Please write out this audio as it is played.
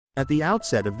At the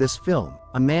outset of this film,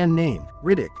 a man named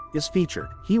Riddick is featured.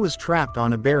 He was trapped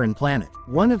on a barren planet.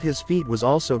 One of his feet was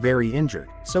also very injured,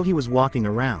 so he was walking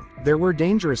around. There were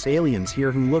dangerous aliens here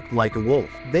who looked like a wolf.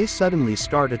 They suddenly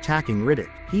start attacking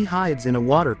Riddick. He hides in a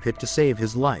water pit to save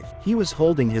his life. He was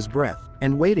holding his breath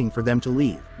and waiting for them to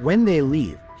leave. When they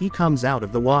leave, he comes out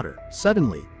of the water.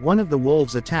 Suddenly, one of the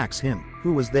wolves attacks him.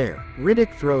 Who was there?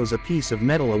 Riddick throws a piece of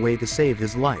metal away to save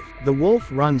his life. The wolf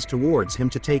runs towards him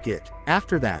to take it.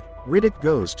 After that, Riddick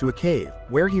goes to a cave,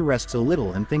 where he rests a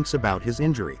little and thinks about his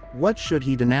injury. What should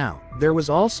he do now? There was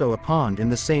also a pond in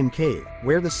the same cave,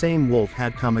 where the same wolf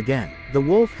had come again. The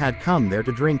wolf had come there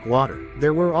to drink water.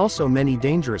 There were also many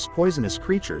dangerous poisonous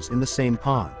creatures in the same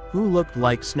pond, who looked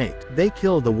like snakes. They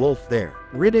killed the wolf there.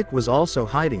 Riddick was also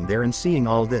hiding there, and seeing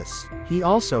all this, he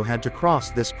also had to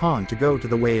cross this pond to go to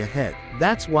the way ahead.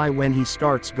 That's why when he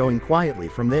starts going quietly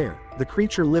from there, the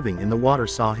creature living in the water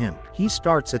saw him. He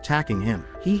starts attacking him.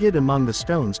 He hid among the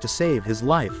stones to save his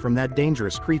life from that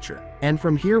dangerous creature. And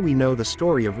from here we know the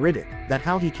story of Riddick, that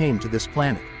how he came to this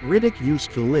planet. Riddick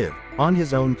used to live on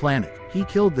his own planet. He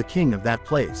killed the king of that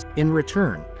place. In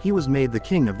return, he was made the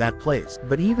king of that place.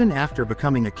 But even after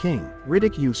becoming a king,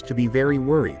 Riddick used to be very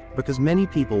worried, because many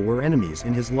people were enemies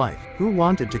in his life, who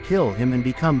wanted to kill him and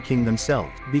become king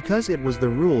themselves. Because it was the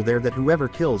rule there that whoever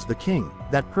kills the king,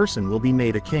 that person will be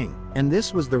made a king. And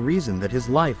this was the reason that his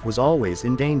life was always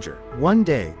in danger. One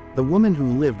day, the woman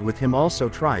who lived with him also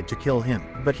tried to kill him,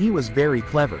 but he was very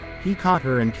clever. He caught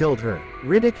her and killed her.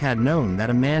 Riddick had known that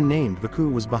a man named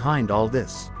Vaku was behind all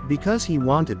this. Because he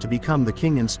wanted to become the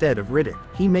king instead of Riddick,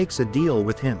 he makes a deal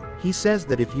with him. He says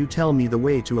that if you tell me the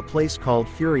way to a place called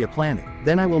Furia Planet,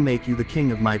 then I will make you the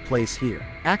king of my place here.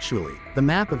 Actually, the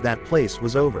map of that place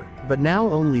was over, but now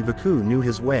only Vaku knew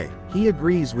his way. He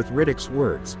agrees with Riddick's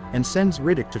words, and sends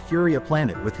Riddick to Furia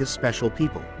Planet with his special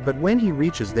people. But when he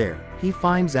reaches there, he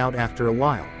finds out after a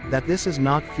while, that this is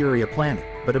not Furia Planet,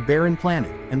 but a barren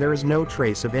planet, and there is no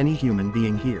trace of any human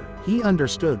being here. He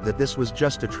understood that this was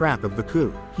just a trap of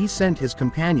Vaku. He sent his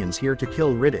companions here to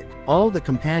kill Riddick. All the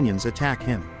companions attack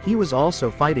him. He was also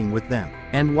fighting with them,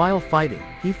 and while fighting,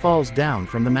 he falls down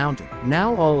from the mountain.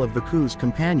 Now all of Vaku's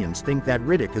companions think that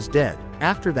Riddick is dead.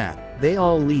 After that, they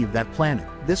all leave that planet.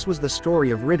 This was the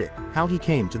story of Riddick, how he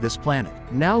came to this planet.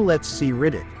 Now let's see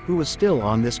Riddick, who was still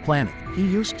on this planet. He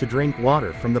used to drink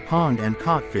water from the pond and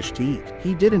caught fish to eat.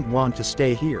 He didn't want to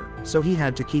stay here, so he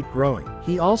had to keep growing.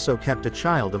 He also kept a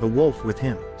child of a wolf with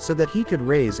him, so that he could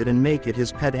raise it and make it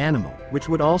his pet animal, which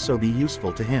would also be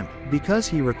useful to him, because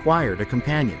he required a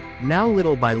companion. Now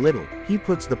little by little, he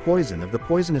puts the poison of the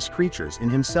poisonous creatures in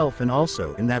himself and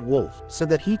also in that wolf, so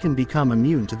that he can become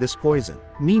immune to this poison.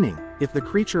 Meaning, if the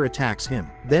creature attacks him,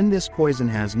 then this poison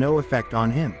has no effect on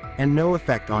him, and no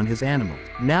effect on his animal.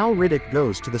 Now Riddick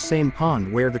goes to the same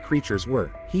pond where the creatures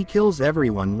were. He kills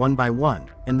everyone one by one,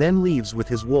 and then leaves with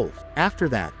his wolf. After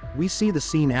that, we see the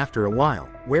scene after a while,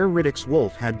 where Riddick's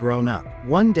wolf had grown up.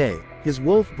 One day, his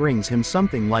wolf brings him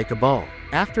something like a ball.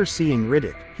 After seeing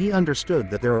Riddick, he understood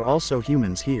that there are also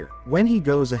humans here. When he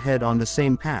goes ahead on the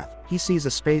same path, he sees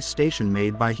a space station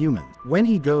made by humans. When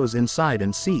he goes inside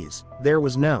and sees, there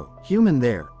was no human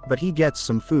there, but he gets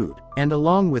some food, and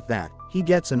along with that, he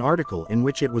gets an article in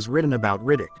which it was written about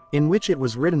Riddick, in which it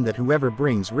was written that whoever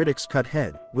brings Riddick's cut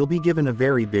head will be given a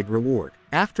very big reward.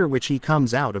 After which he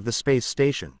comes out of the space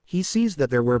station. He sees that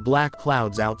there were black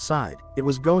clouds outside. It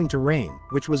was going to rain,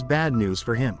 which was bad news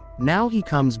for him. Now he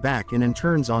comes back in and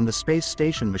turns on the space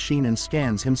station machine and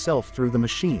scans himself through the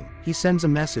machine. He sends a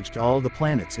message to all the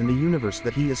planets in the universe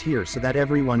that he is here so that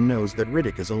everyone knows that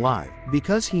Riddick is alive.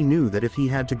 Because he knew that if he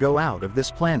had to go out of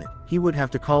this planet, he would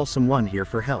have to call someone here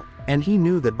for help. And he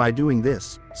knew that by doing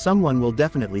this, someone will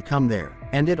definitely come there.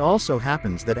 And it also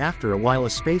happens that after a while a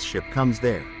spaceship comes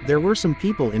there. There were some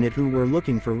people in it who were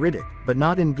looking for Riddick, but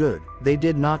not in good. They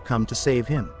did not come to save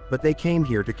him, but they came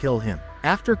here to kill him.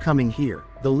 After coming here,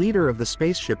 the leader of the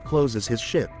spaceship closes his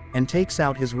ship, and takes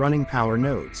out his running power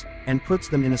nodes, and puts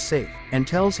them in a safe, and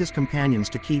tells his companions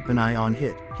to keep an eye on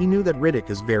it. He knew that Riddick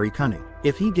is very cunning.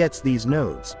 If he gets these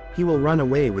nodes, he will run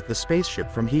away with the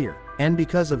spaceship from here. And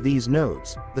because of these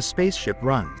nodes, the spaceship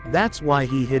runs. That's why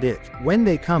he hid it. When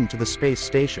they come to the space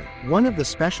station, one of the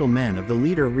special men of the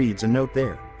leader reads a note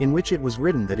there, in which it was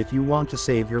written that if you want to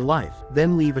save your life,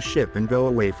 then leave a ship and go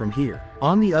away from here.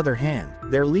 On the other hand,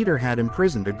 their leader had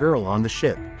imprisoned a girl on the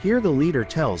ship. Here the leader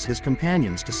tells his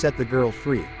companions to set the girl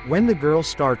free. When the girl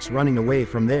starts running away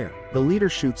from there, the leader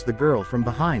shoots the girl from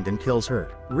behind and kills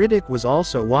her. Riddick was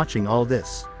also watching all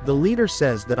this. The leader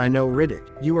says that I know Riddick,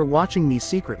 you are watching me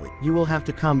secretly. You will have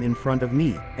to come in front of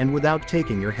me, and without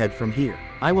taking your head from here.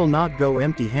 I will not go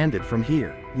empty-handed from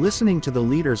here. Listening to the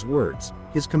leader's words,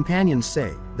 His companions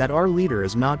say that our leader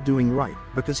is not doing right,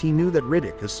 because he knew that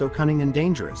Riddick is so cunning and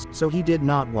dangerous, so he did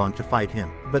not want to fight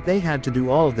him. But they had to do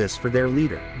all this for their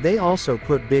leader. They also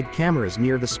put big cameras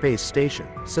near the space station,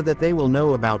 so that they will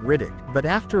know about Riddick. But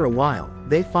after a while,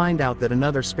 they find out that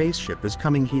another spaceship is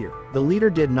coming here. The leader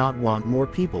did not want more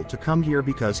people to come here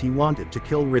because he wanted to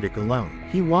kill Riddick alone.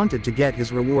 He wanted to get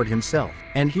his reward himself.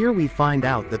 And here we find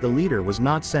out that the leader was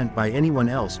not sent by anyone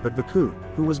else but Vakut,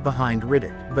 who was behind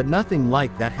Riddick. But nothing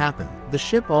like that happened. The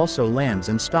ship also lands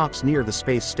and stops near the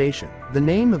space station. The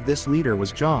name of this leader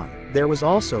was John. There was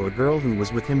also a girl who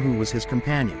was with him who was his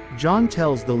companion. John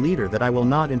tells the leader that I will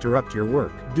not interrupt your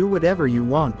work. Do whatever you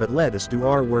want, but let us do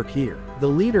our work here. The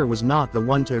leader was not the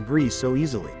one to agree so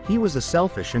easily. He was a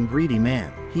selfish and greedy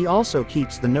man. He also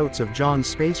keeps the notes of John's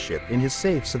spaceship in his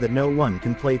safe so that no one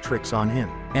can play tricks on him.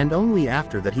 And only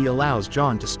after that he allows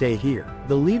John to stay here.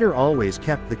 The leader always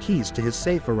kept the keys to his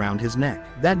safe around his neck.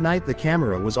 That night the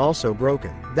camera was also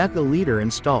broken, that the leader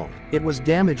installed. It was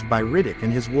damaged by Riddick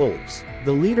and his wolves.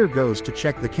 The leader goes to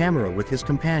check the camera with his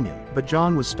companion, but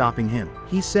John was stopping him.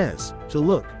 He says to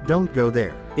look, don't go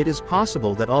there. It is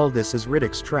possible that all this is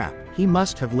Riddick's trap. He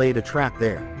must have laid a trap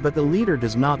there. But the leader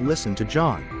does not listen to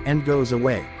John, and goes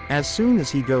away. As soon as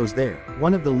he goes there,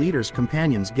 one of the leader's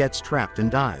companions gets trapped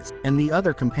and dies, and the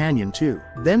other companion too.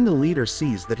 Then the leader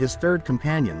sees that his third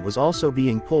companion was also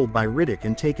being pulled by Riddick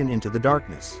and taken into the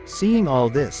darkness. Seeing all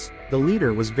this, the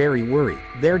leader was very worried.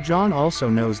 There John also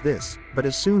knows this, but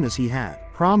as soon as he had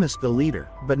promised the leader.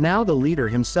 But now the leader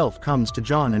himself comes to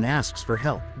John and asks for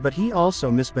help. But he also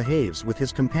misbehaves with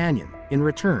his companion. In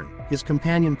return, his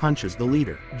companion punches the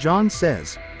leader. John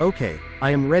says, okay, I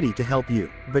am ready to help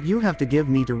you, but you have to give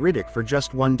me to Riddick for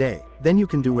just one day. Then you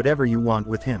can do whatever you want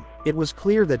with him. It was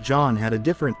clear that John had a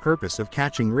different purpose of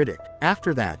catching Riddick.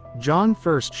 After that, John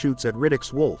first shoots at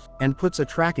Riddick's wolf, and puts a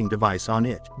tracking device on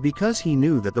it, because he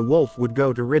knew that the wolf would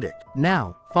go to Riddick.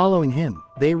 Now, following him,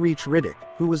 they reach Riddick,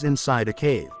 who was inside a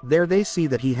cave. There they see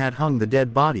that he had hung the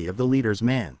dead body of the leader's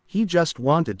man. He just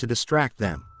wanted to distract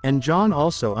them. And John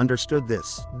also understood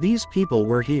this. These people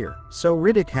were here, so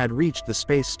Riddick had reached the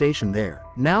space station there.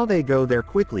 Now they go there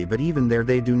quickly, but even there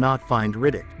they do not find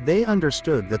Riddick. They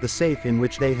understood that the safe in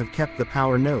which they have kept the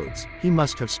power nodes, he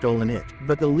must have stolen it.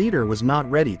 But the leader was not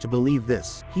ready to believe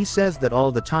this. He says that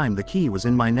all the time the key was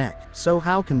in my neck. So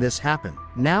how can this happen?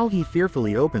 Now he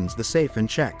fearfully opens the safe and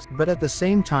checks, but at the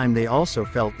same time they also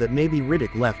felt that maybe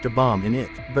Riddick left a bomb in it.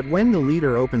 But when the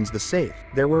leader opens the safe,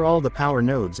 there were all the power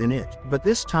nodes in it. But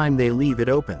this time they leave it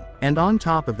open. And on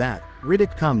top of that,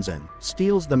 Riddick comes and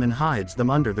steals them and hides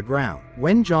them under the ground.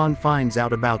 When John finds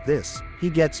out about this, he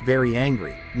gets very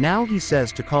angry. Now he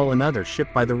says to call another ship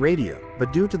by the radio,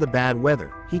 but due to the bad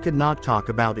weather, he could not talk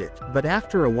about it. But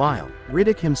after a while,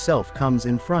 Riddick himself comes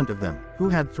in front of them, who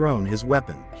had thrown his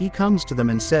weapon. He comes to them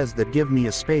and says that give me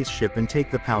a spaceship and take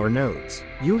the power nodes.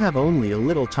 You have only a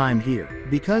little time here,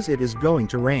 because it is going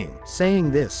to rain.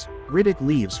 Saying this, Riddick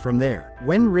leaves from there.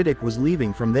 When Riddick was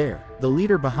leaving from there, the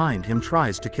leader behind him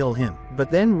tries to kill him. But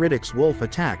then Riddick's wolf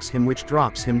attacks him, which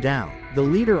drops him down. The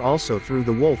leader also threw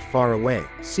the wolf far away.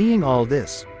 Seeing all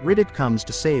this, Riddick comes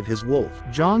to save his wolf.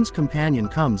 John's companion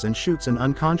comes and shoots an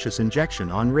unconscious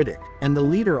injection on Riddick. And the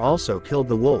leader also killed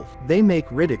the wolf. They make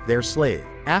Riddick their slave.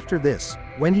 After this,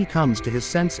 when he comes to his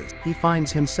senses, he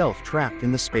finds himself trapped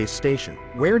in the space station,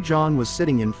 where John was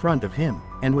sitting in front of him,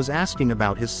 and was asking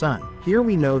about his son. Here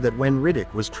we know that when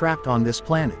Riddick was trapped on this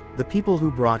planet, the people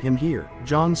who brought him here,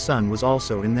 John's son was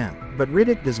also in them. But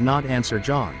Riddick does not answer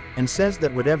John, and says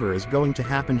that whatever is going to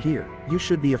happen here, you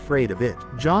should be afraid of it.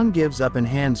 John gives up and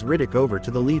hands Riddick over to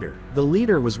the leader. The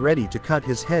leader was ready to cut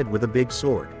his head with a big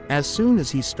sword. As soon as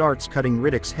he starts cutting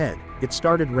Riddick's head, it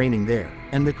started raining there,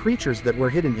 and the creatures that were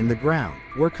hidden in the ground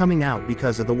were coming out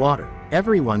because of the water.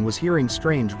 Everyone was hearing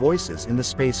strange voices in the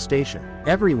space station.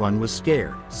 Everyone was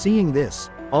scared. Seeing this,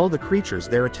 all the creatures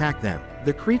there attack them.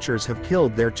 The creatures have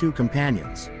killed their two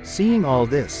companions. Seeing all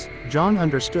this, John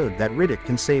understood that Riddick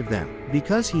can save them,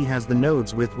 because he has the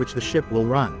nodes with which the ship will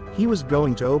run. He was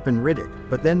going to open Riddick,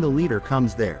 but then the leader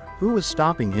comes there, who was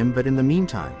stopping him. But in the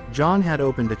meantime, John had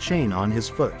opened a chain on his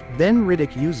foot. Then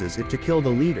Riddick uses it to kill the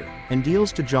leader, and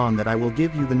deals to John that I will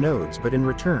give you the nodes, but in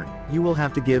return, you will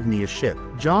have to give me a ship.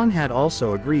 John had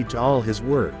also agreed to all his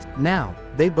words. Now,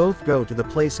 they both go to the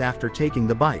place after taking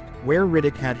the bike, where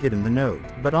Riddick had hidden the node.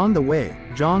 But on the way,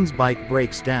 John's bike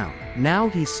breaks down. Now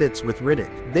he sits with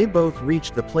Riddick. They both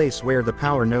reach the place where the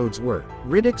power nodes were.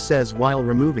 Riddick says while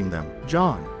removing them,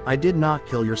 John, I did not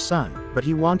kill your son. but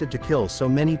he wanted to kill so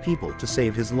many people to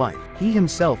save his life. He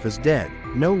himself is dead,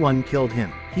 no one killed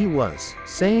him. He was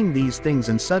saying these things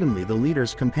and suddenly the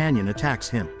leader's companion attacks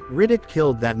him. Riddick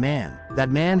killed that man. That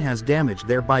man has damaged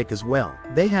their bike as well.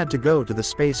 They had to go to the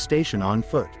space station on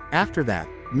foot. After that,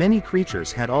 many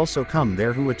creatures had also come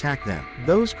there who attacked them.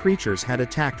 Those creatures had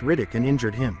attacked Riddick and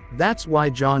injured him. That's why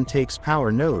John takes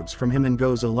power nodes from him and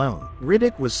goes alone.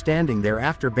 Riddick was standing there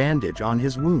after bandage on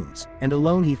his wounds, and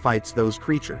alone he fights those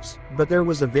creatures. But there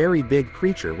was a very big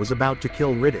creature was about to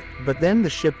kill Riddick. But then the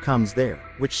ship comes there,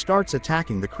 which starts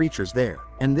attacking the creatures there.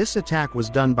 And this attack was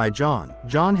done by John.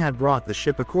 John had brought the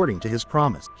ship according to his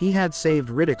promise. He had saved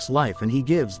Riddick's life and he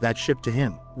gives that ship to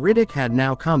him. Riddick had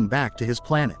now come back to his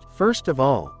planet. First of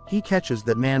all, he catches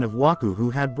that man of Waku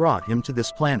who had brought him to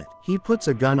this planet. He puts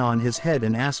a gun on his head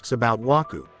and asks about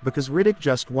Waku, because Riddick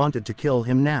just wanted to kill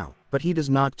him now, but he does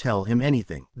not tell him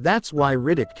anything. That's why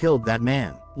Riddick killed that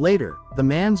man. Later, the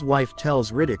man's wife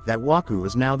tells Riddick that Waku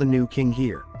is now the new king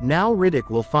here. Now Riddick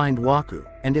will find Waku,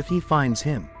 and if he finds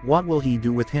him, what will he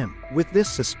do with him? With this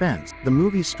suspense, the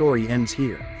movie story ends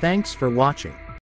here. Thanks for watching.